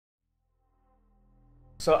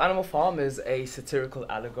So Animal Farm is a satirical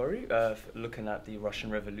allegory looking at the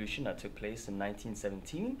Russian Revolution that took place in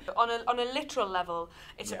 1917. On a literal level,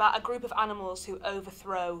 it's about a group of animals who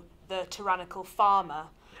overthrow the tyrannical farmer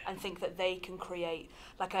and think that they can create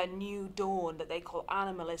like a new dawn that they call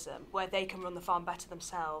animalism, where they can run the farm better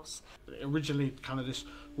themselves. Originally kind of this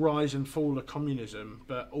rise and fall of communism,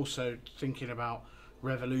 but also thinking about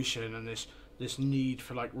revolution and this need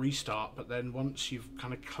for like restart, but then once you've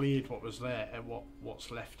kind of cleared what was there,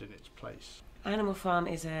 what's left in its place. Animal Farm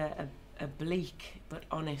is a bleak but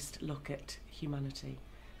honest look at humanity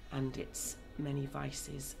and its many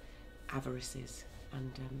vices, avarices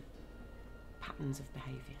and patterns of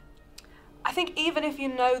behaviour. I think even if you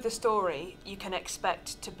know the story, you can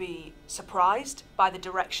expect to be surprised by the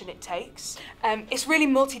direction it takes. It's really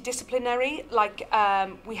multidisciplinary. Like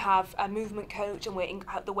we have a movement coach, and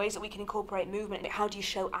the ways that we can incorporate movement. How do you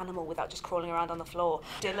show animal without just crawling around on the floor?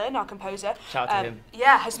 Dylan, our composer, shout out to him.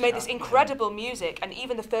 Yeah, has made this incredible music. And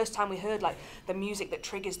even the first time we heard like the music that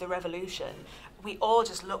triggers the revolution, we all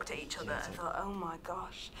just looked at each other and thought, "Oh my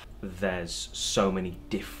gosh!" There's so many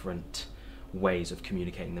different ways of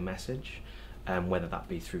communicating the message. Whether that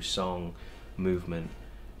be through song, movement,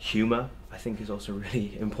 humour, I think is also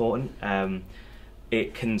really important.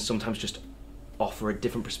 It can sometimes just offer a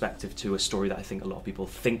different perspective to a story that I think a lot of people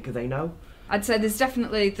think they know. I'd say there's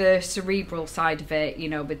definitely the cerebral side of it, you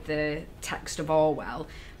know, with the text of Orwell,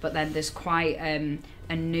 but then there's quite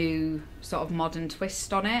a new sort of modern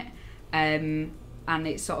twist on it, and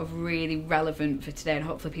it's sort of really relevant for today, and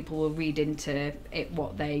hopefully people will read into it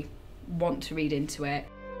what they want to read into it.